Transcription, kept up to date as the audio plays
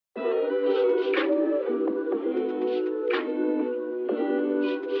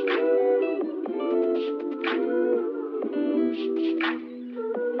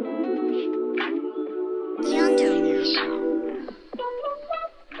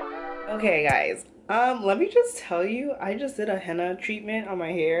Okay guys, let me just tell you, I just did a henna treatment on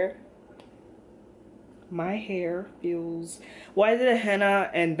my hair. My hair feels, well, I did a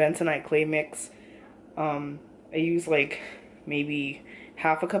henna and bentonite clay mix. I used like maybe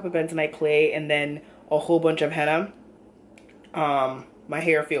half a cup of bentonite clay and then a whole bunch of henna. My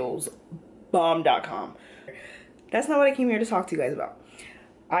hair feels bomb.com. That's not what I came here to talk to you guys about.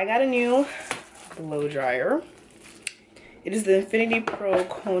 I got a new blow dryer. It is the Infiniti Pro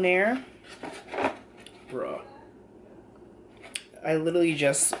Conair. Bruh. I literally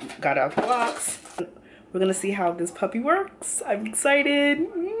just got out the box. We're gonna see how this puppy works. I'm excited.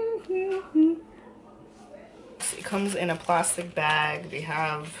 It comes in a plastic bag. They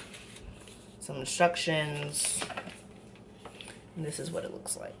have some instructions. And this is what it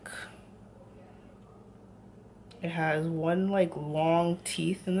looks like. It has one like long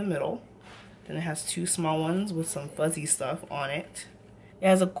teeth in the middle. Then it has two small ones with some fuzzy stuff on it. It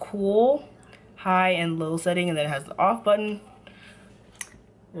has a cool, high and low setting, and then it has the off button.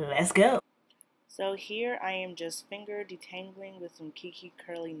 Let's go. So here I am just finger detangling with some Kiki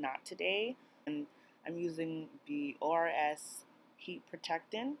Curly Knot today. And I'm using the ORS heat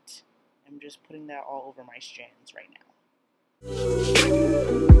protectant. I'm just putting that all over my strands right now.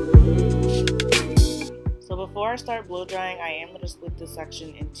 So before I start blow drying, I am going to split this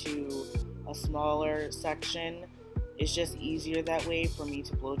section into a smaller section. It's just easier that way for me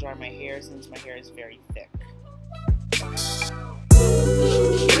to blow dry my hair since my hair is very thick.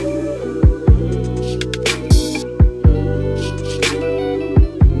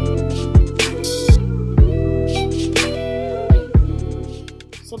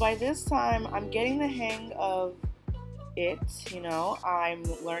 So by this time, I'm getting the hang of it, you know, I'm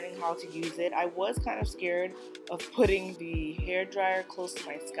learning how to use it. I was kind of scared of putting the hair dryer close to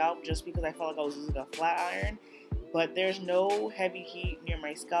my scalp just because I felt like I was using a flat iron, but there's no heavy heat near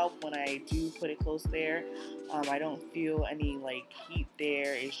my scalp when I do put it close there. I don't feel any like heat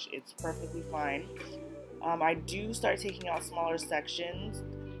there. It's perfectly fine. I do start taking out smaller sections,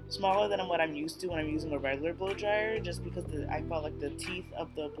 smaller than what I'm used to when I'm using a regular blow dryer, just because I felt like the teeth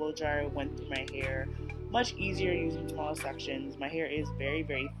of the blow dryer went through my hair much easier using smaller sections. My hair is very,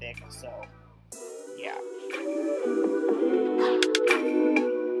 very thick, so yeah.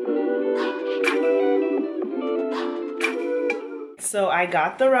 So I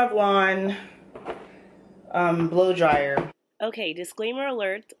got the Revlon blow dryer. Okay, disclaimer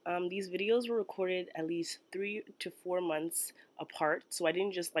alert, these videos were recorded at least 3 to 4 months apart, so I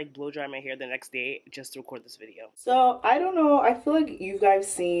didn't just like blow dry my hair the next day just to record this video. So I don't know, I feel like you guys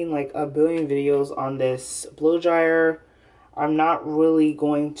seen like a billion videos on this blow dryer. I'm not really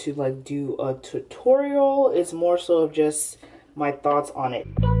going to like do a tutorial. It's more so of just my thoughts on it.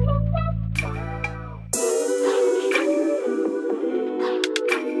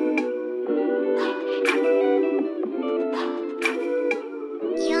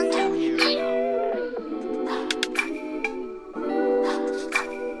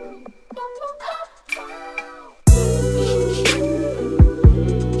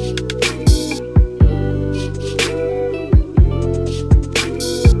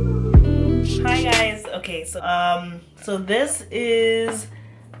 Okay, so this is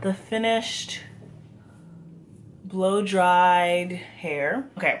the finished blow dried hair.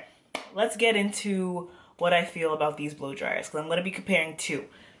 Okay, let's get into what I feel about these blow dryers because I'm going to be comparing two.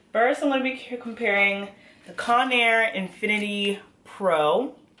 First, I'm going to be comparing the Conair Infiniti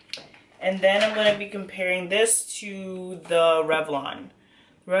Pro, and then I'm going to be comparing this to the Revlon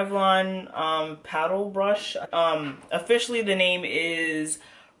paddle brush. Officially the name is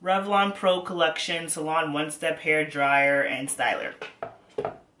Revlon Pro Collection Salon One-Step Hair Dryer and Styler.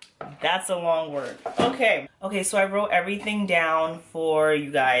 That's a long word. Okay, so I wrote everything down for you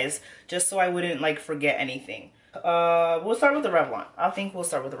guys just so I wouldn't like forget anything. We'll start with the Revlon. I think we'll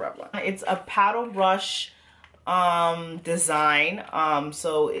start with the Revlon. It's a paddle brush design.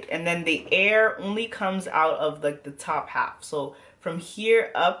 And then the air only comes out of like the top half. So from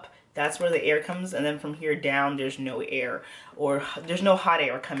here up, that's where the air comes, and then from here down, there's no air, or there's no hot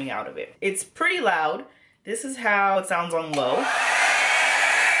air coming out of it. It's pretty loud. This is how it sounds on low.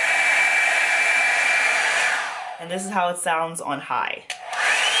 And this is how it sounds on high.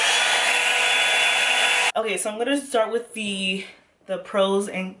 Okay, so I'm gonna start with the pros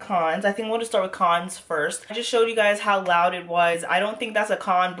and cons. I think we'll just start with cons first. I just showed you guys how loud it was. I don't think that's a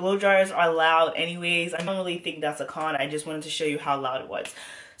con. Blow dryers are loud anyways. I don't really think that's a con. I just wanted to show you how loud it was.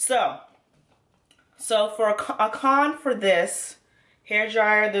 So for a con for this hair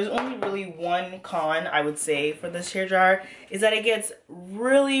dryer, there's only really one con I would say for this hair dryer, is that it gets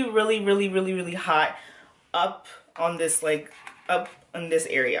really hot up on this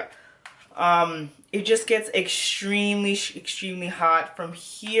area. It just gets extremely hot from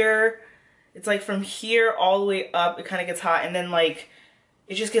here. It's like from here all the way up, it kind of gets hot, and then like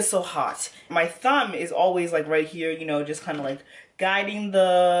it just gets so hot. My thumb is always like right here, you know, just kind of like guiding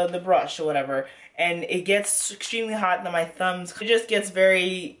the brush or whatever, and it gets extremely hot, and then my thumbs, it just gets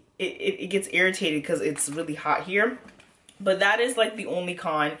very, it gets irritated because it's really hot here. But that is like the only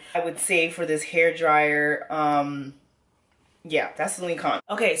con I would say for this hair dryer. Yeah, that's the only con.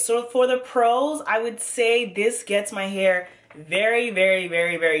 Okay, so for the pros, I would say this gets my hair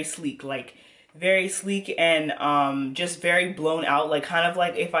very sleek. Like very sleek and just very blown out, like kind of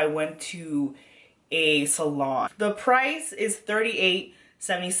like if I went to a salon. The price is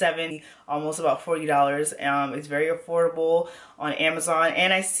 $38.77, almost about $40. It's very affordable on Amazon,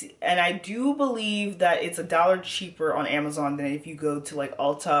 and I do believe that it's $1 cheaper on Amazon than if you go to like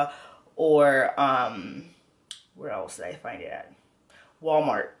Ulta or where else did I find it at?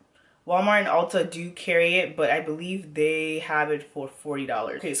 Walmart. Walmart and Ulta do carry it, but I believe they have it for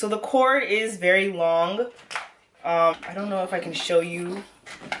 $40. Okay, so the cord is very long. I don't know if I can show you.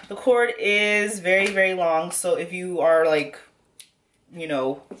 The cord is very long, so if you are like, you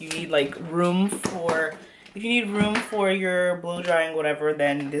know, you need like room for, if you need room for your blow drying, whatever,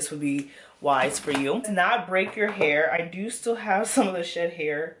 then this would be wise for you. To not break your hair, I do still have some of the shed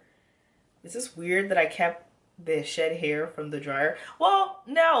hair. Is this weird that I kept the shed hair from the dryer? Well,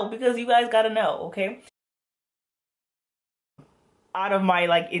 no, because you guys gotta know, okay? Out of my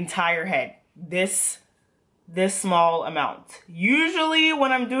like entire head, this small amount. Usually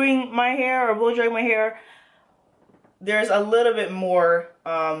when I'm doing my hair or blow drying my hair, there's a little bit more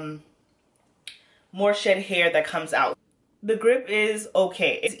more shed hair that comes out. The grip is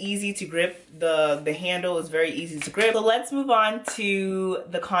okay. It's easy to grip. The handle is very easy to grip. So let's move on to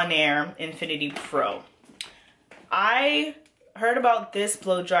the Conair Infiniti Pro. I heard about this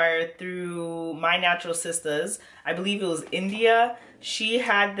blow dryer through my natural sisters. I believe it was India. She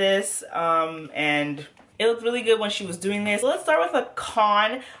had this and it looked really good when she was doing this. So let's start with a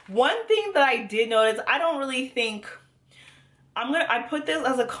con. One thing that I did notice, I don't really think, I put this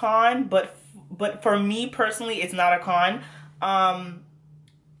as a con, but for me personally, it's not a con.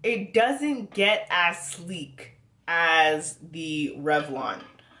 It doesn't get as sleek as the Revlon.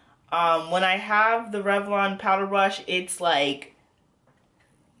 When I have the Revlon powder brush, it's like,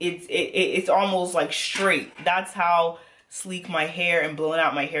 it's almost like straight. That's how sleek my hair and blown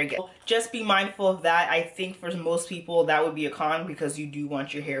out my hair gets. Just be mindful of that. I think for most people that would be a con because you do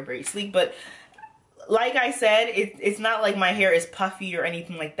want your hair very sleek. But like I said, it's not like my hair is puffy or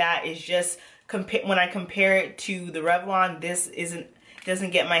anything like that. It's just when I compare it to the Revlon, this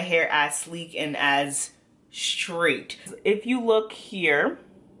doesn't get my hair as sleek and as straight. If you look here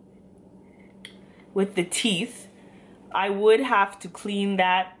with the teeth, I would have to clean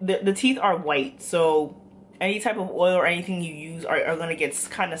that. The teeth are white, so any type of oil or anything you use are gonna get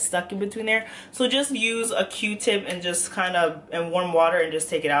kind of stuck in between there. So just use a Q-tip and just kind of, and warm water and just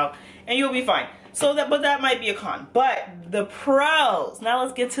take it out and you'll be fine. So but that might be a con. But the pros, now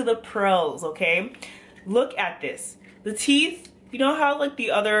let's get to the pros, okay? Look at this. The teeth, you know how like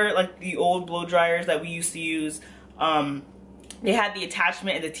the other, like the old blow dryers that we used to use, they had the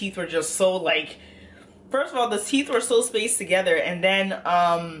attachment and the teeth were just so like, first of all, the teeth were so spaced together, and then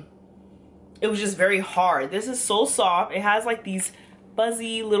it was just very hard. This is so soft. It has like these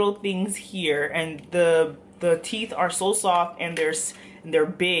fuzzy little things here, and the teeth are so soft, and they're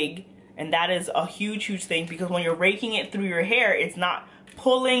big, and that is a huge thing because when you're raking it through your hair, it's not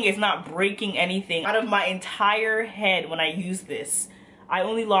pulling, it's not breaking anything. Out of my entire head when I use this, I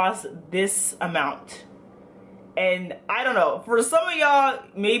only lost this amount. And I don't know, for some of y'all,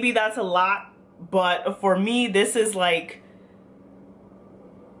 maybe that's a lot, but for me, this is like,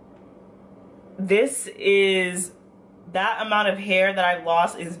 that amount of hair that I've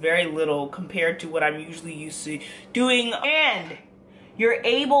lost is very little compared to what I'm usually used to doing. And you're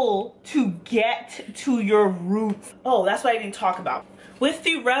able to get to your roots. Oh, that's what I didn't talk about. With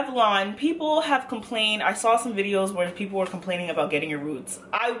the Revlon, people have complained, I saw some videos where people were complaining about getting your roots.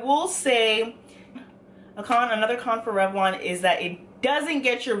 I will say, another con for Revlon is that it doesn't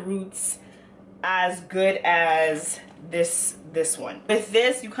get your roots as good as this one. With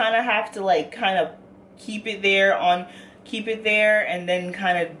this, you kind of have to like kind of keep it there and then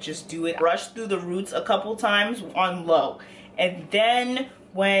kind of just do it. Brush through the roots a couple times on low, and then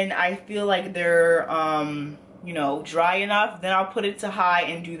when I feel like they're you know, dry enough, then I'll put it to high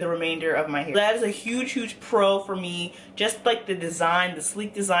and do the remainder of my hair. That is a huge pro for me. Just like the design, the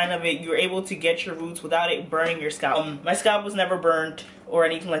sleek design of it, you're able to get your roots without it burning your scalp. My scalp was never burnt or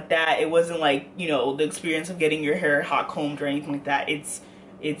anything like that. It wasn't like, you know, the experience of getting your hair hot combed or anything like that. It's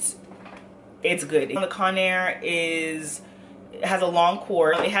it's good. The Conair has a long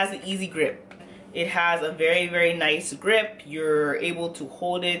cord. It has an easy grip. It has a very, very nice grip. You're able to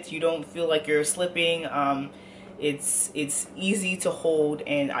hold it. You don't feel like you're slipping. It's easy to hold,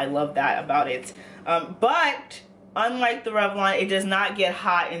 and I love that about it. But unlike the Revlon, it does not get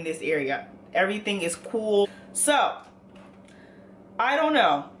hot in this area. Everything is cool. So I don't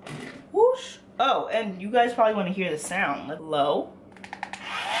know. Whoosh. Oh, and you guys probably want to hear the sound. Like low.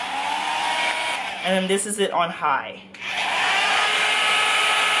 And then this is it on high.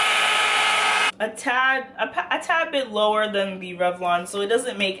 A tad bit lower than the Revlon, so it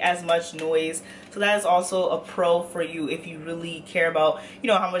doesn't make as much noise. So that is also a pro for you if you really care about, you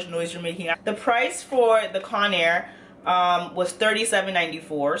know, how much noise you're making. The price for the Conair was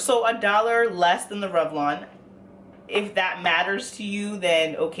 $37.94, so $1 less than the Revlon. If that matters to you,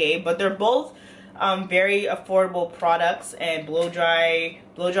 then okay. But they're both very affordable products and blow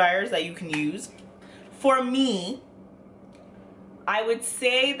dryers that you can use. For me, I would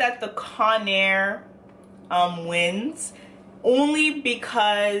say that the Conair wins only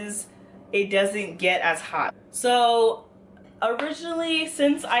because it doesn't get as hot. So originally,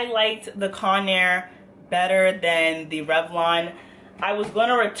 since I liked the Conair better than the Revlon, I was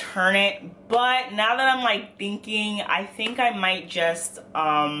gonna return it, but now that I'm like thinking, I think I might just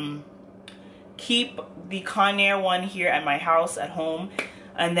keep the Conair one here at my house at home,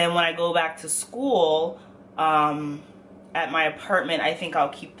 and then when I go back to school at my apartment, I think I'll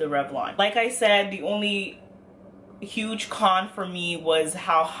keep the Revlon. Like I said, the only huge con for me was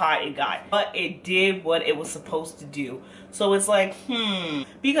how hot it got, but it did what it was supposed to do. So it's like,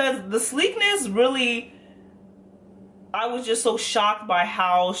 because the sleekness really, I was just so shocked by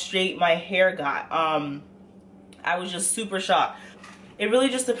how straight my hair got. I was just super shocked. It really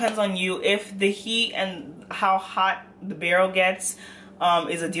just depends on you. If the heat and how hot the barrel gets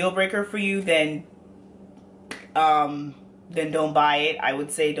is a deal breaker for you, then don't buy it. I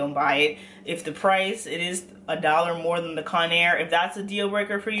would say don't buy it. If the price, it is $1 more than the Conair, if that's a deal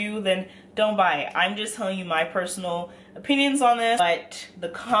breaker for you, then don't buy it. I'm just telling you my personal opinions on this, but the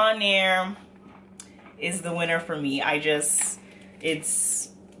Conair is the winner for me. It's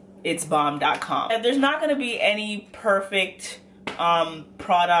bomb.com. There's not going to be any perfect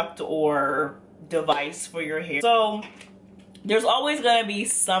product or device for your hair, so there's always going to be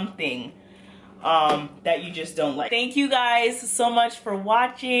something that you just don't like. Thank you guys so much for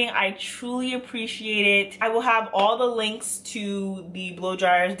watching. I truly appreciate it. I will have all the links to the blow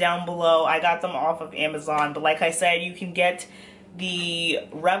dryers down below. I got them off of Amazon, but like I said, you can get the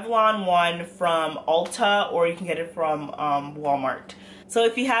Revlon one from Ulta, or you can get it from Walmart. So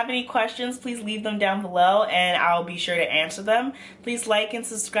if you have any questions, please leave them down below and I'll be sure to answer them. Please like and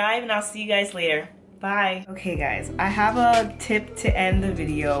subscribe, and I'll see you guys later. Bye. Okay guys, I have a tip to end the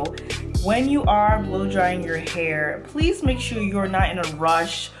video. When you are blow drying your hair, please make sure you're not in a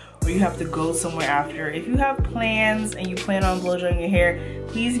rush or you have to go somewhere after. If you have plans and you plan on blow drying your hair,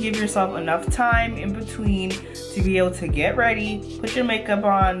 please give yourself enough time in between to be able to get ready, put your makeup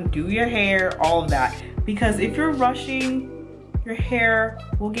on, do your hair, all of that. Because if you're rushing, your hair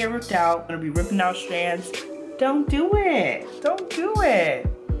will get ripped out. It'll be ripping out strands. Don't do it. Don't do it.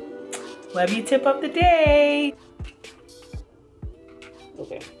 Love you, tip of the day.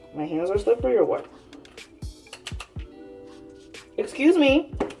 Okay, my hands are slippery or what? Excuse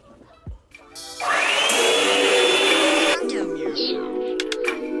me.